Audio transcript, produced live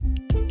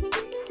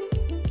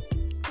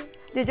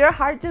Did your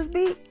heart just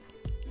beat?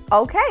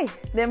 Okay,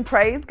 then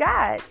praise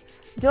God.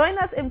 Join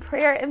us in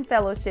prayer and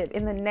fellowship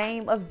in the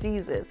name of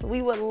Jesus.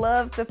 We would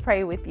love to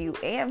pray with you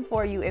and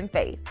for you in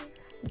faith.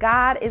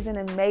 God is an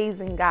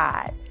amazing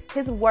God.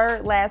 His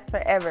word lasts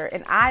forever,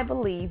 and I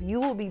believe you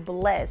will be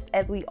blessed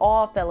as we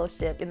all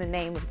fellowship in the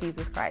name of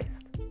Jesus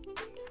Christ.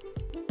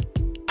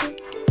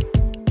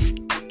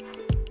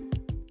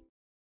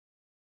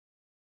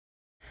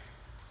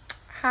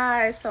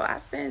 Hi, so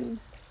I've been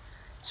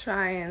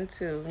trying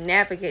to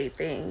navigate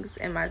things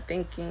in my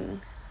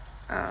thinking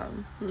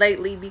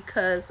lately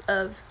because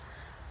of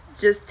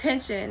just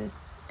tension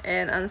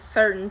and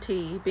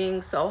uncertainty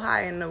being so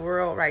high in the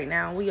world right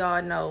now. We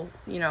all know,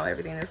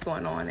 everything that's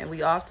going on, and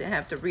we often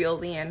have to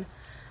reel in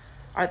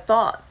our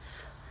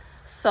thoughts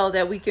so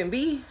that we can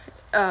be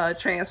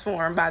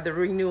transformed by the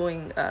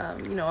renewing,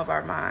 of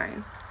our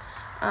minds,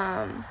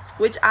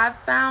 which I've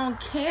found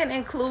can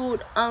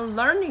include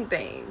unlearning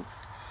things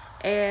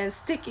and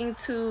sticking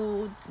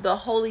to the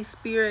Holy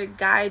Spirit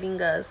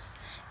guiding us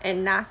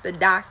and not the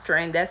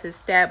doctrine that's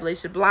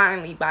established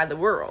blindly by the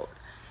world.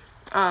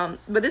 But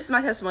this is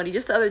my testimony.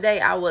 Just the other day,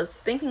 I was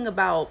thinking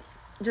about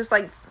just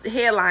like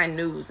headline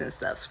news and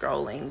stuff,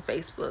 scrolling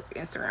Facebook,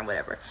 Instagram,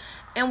 whatever.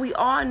 And we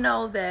all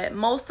know that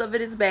most of it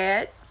is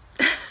bad.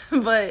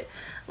 But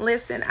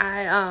listen,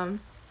 I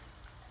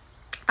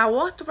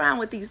walked around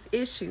with these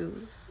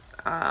issues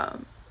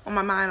on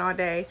my mind all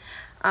day.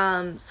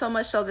 So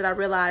much so that I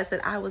realized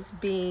that I was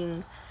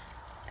being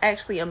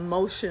actually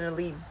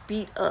emotionally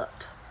beat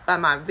up by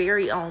my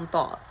very own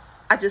thoughts.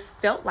 I just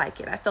felt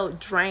like it. I felt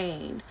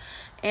drained.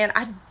 And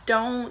I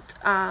don't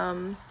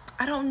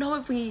know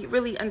if we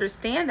really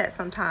understand that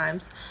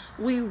sometimes.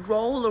 We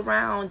roll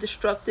around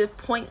destructive,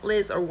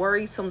 pointless, or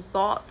worrisome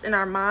thoughts in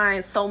our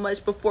minds so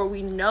much before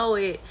we know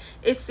it.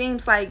 It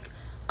seems like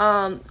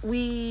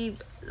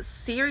we've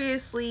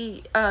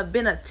seriously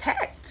been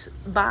attacked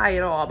by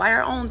it all, by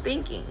our own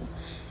thinking.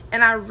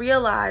 And I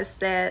realized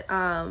that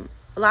a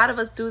lot of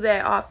us do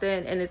that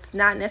often, and it's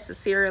not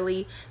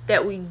necessarily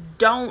that we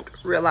don't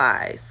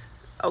realize,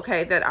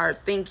 that our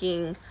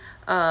thinking,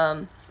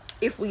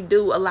 if we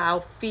do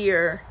allow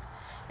fear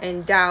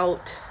and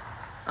doubt,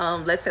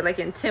 let's say like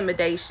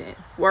intimidation,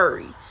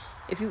 worry,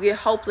 if you get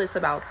hopeless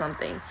about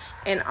something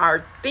and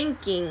our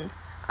thinking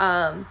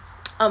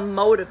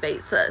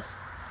motivates us,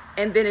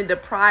 and then it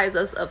deprives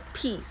us of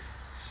peace.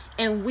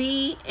 And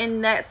we,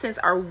 in that sense,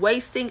 are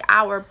wasting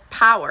our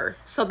power.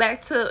 So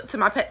back to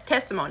my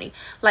testimony,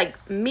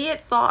 like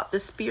mid-thought, the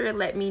Spirit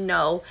let me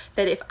know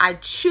that if I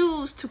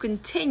choose to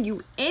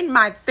continue in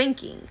my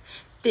thinking,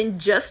 then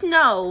just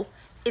know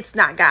it's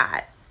not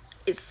God.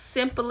 It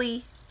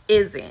simply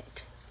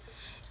isn't.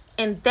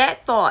 And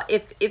that thought,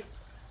 if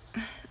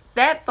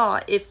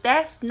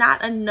that's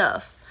not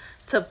enough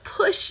to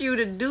push you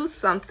to do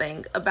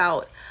something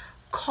about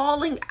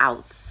calling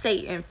out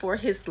Satan for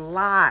his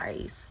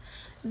lies,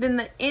 then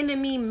the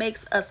enemy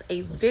makes us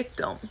a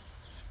victim.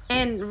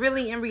 And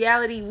really, in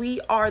reality,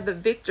 we are the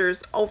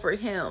victors over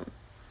him.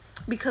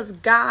 Because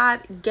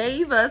God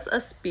gave us a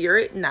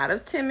spirit, not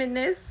of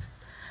timidness,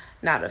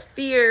 not of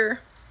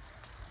fear.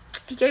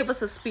 He gave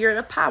us a spirit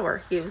of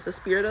power. He gave us a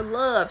spirit of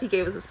love. He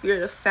gave us a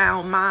spirit of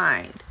sound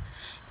mind.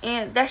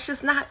 And that's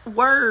just not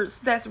words.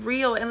 That's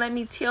real. And let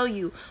me tell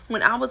you,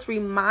 when I was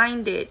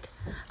reminded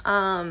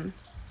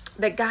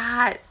that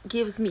God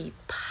gives me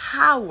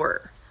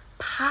power,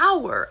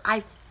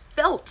 I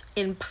felt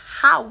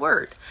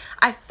empowered.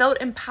 I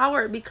felt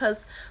empowered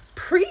because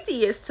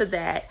previous to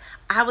that,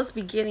 I was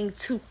beginning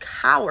to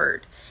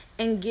cower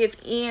and give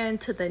in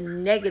to the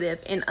negative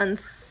and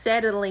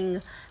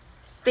unsettling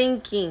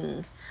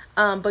thinking.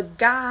 But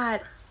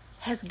God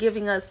has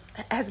given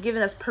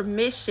us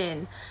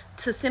permission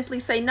to simply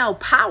say no,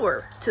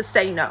 power to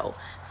say no.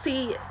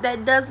 See,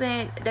 that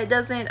doesn't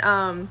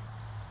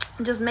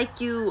just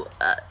make you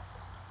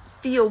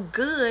feel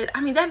good.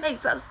 I mean, that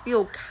makes us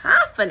feel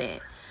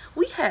confident.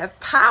 We have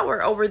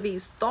power over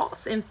these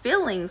thoughts and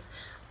feelings.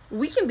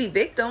 We can be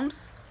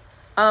victims.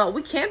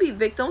 We can be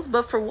victims,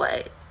 but for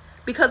what?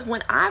 Because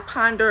when I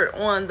pondered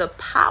on the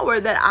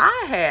power that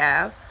I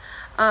have,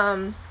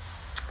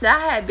 that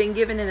I had been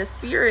given in the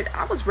spirit,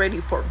 I was ready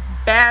for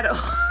battle.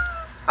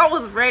 I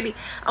was ready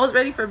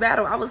for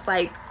battle. I was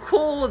like,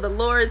 cool, the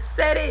Lord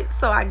said it,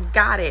 so I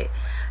got it.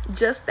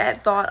 Just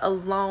that thought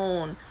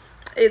alone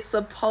is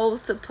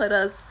supposed to put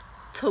us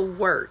to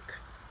work.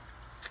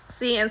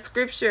 See, in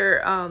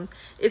scripture,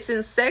 it's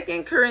in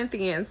 2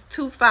 Corinthians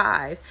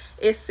 2:5.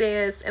 It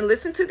says, and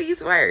listen to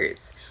these words,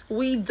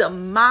 we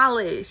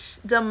demolish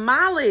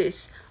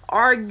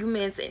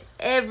arguments and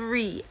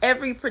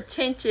every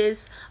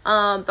pretentious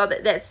thought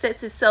that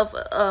sets itself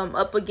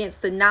up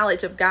against the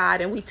knowledge of God,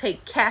 and we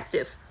take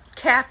captive,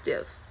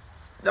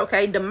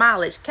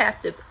 demolish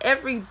captive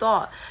every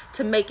thought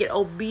to make it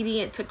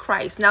obedient to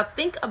Christ. Now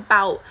think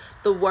about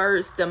the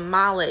words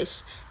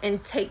demolish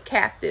and take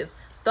captive.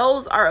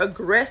 Those are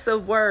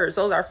aggressive words.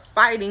 Those are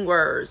fighting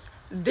words.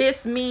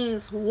 This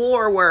means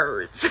war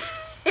words.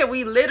 And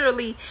we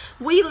literally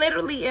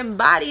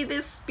embody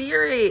this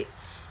spirit,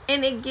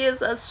 and it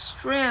gives us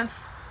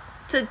strength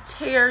to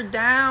tear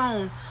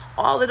down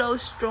all of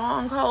those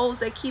strongholds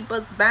that keep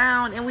us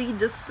bound, and we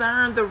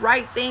discern the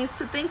right things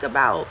to think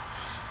about.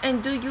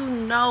 And do you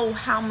know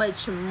how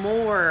much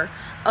more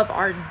of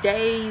our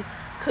days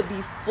could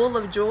be full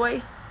of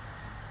joy?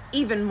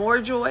 Even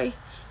more joy,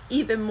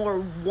 even more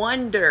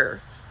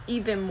wonder,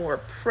 even more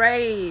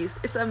praise.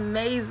 It's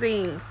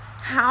amazing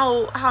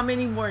how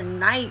many more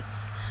nights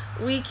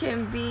we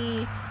can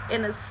be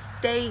in a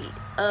state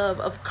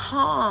of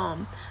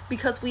calm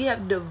because we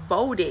have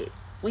dedicated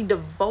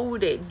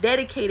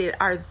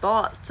our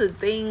thoughts to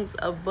things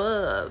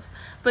above,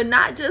 but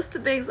not just to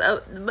things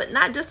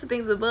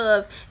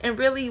above. And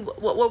really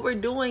what we're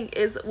doing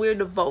is we're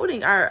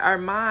devoting our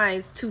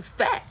minds to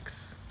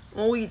facts.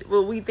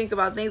 When we think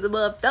about things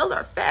above, those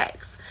are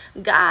facts.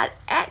 God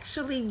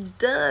actually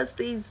does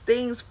these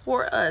things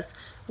for us.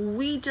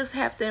 We just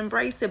have to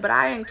embrace it. But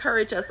I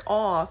encourage us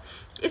all,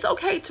 it's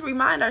okay to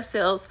remind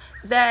ourselves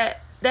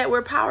that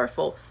we're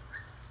powerful.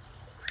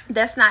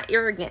 That's not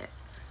arrogant.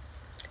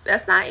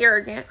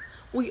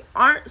 We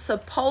aren't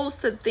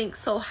supposed to think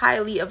so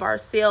highly of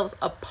ourselves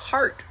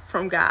apart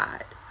from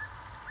God.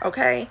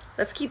 Okay,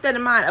 let's keep that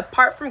in mind.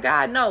 Apart from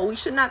God, no, we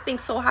should not think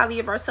so highly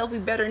of ourselves. We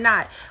better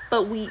not.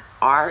 But we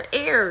are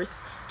heirs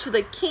to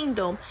the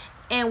kingdom,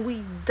 and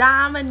we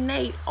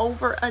dominate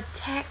over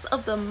attacks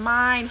of the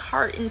mind,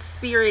 heart, and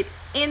spirit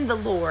in the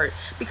Lord,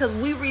 because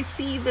we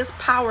receive this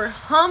power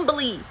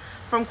humbly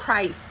from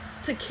Christ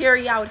to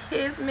carry out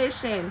his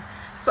mission.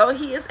 So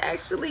he is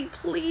actually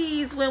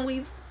pleased when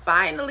we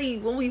finally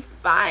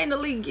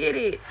get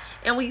it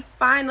and we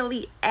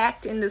finally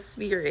act in the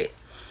spirit.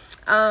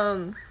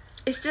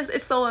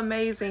 It's so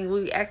amazing.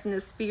 We act in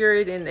the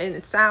spirit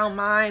and sound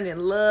mind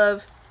and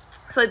love.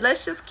 So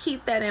let's just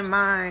keep that in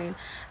mind.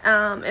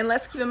 And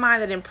let's keep in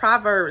mind that in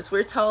Proverbs,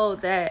 we're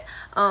told that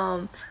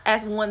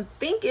as one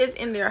thinketh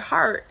in their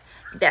heart,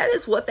 that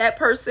is what that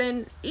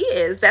person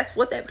is. That's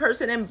what that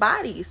person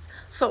embodies.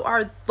 So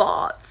our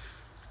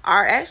thoughts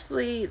are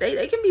actually,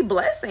 they can be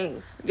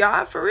blessings,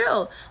 y'all, for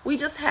real. We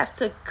just have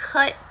to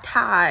cut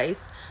ties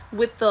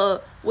with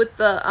the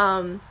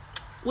one,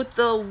 the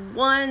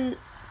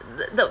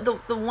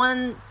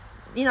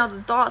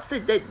thoughts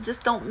that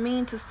just don't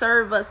mean to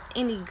serve us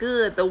any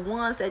good, the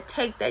ones that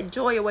take that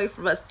joy away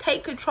from us.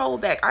 Take control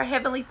back. Our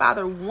Heavenly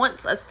Father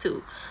wants us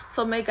to.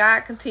 So may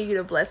God continue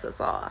to bless us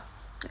all.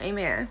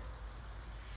 Amen.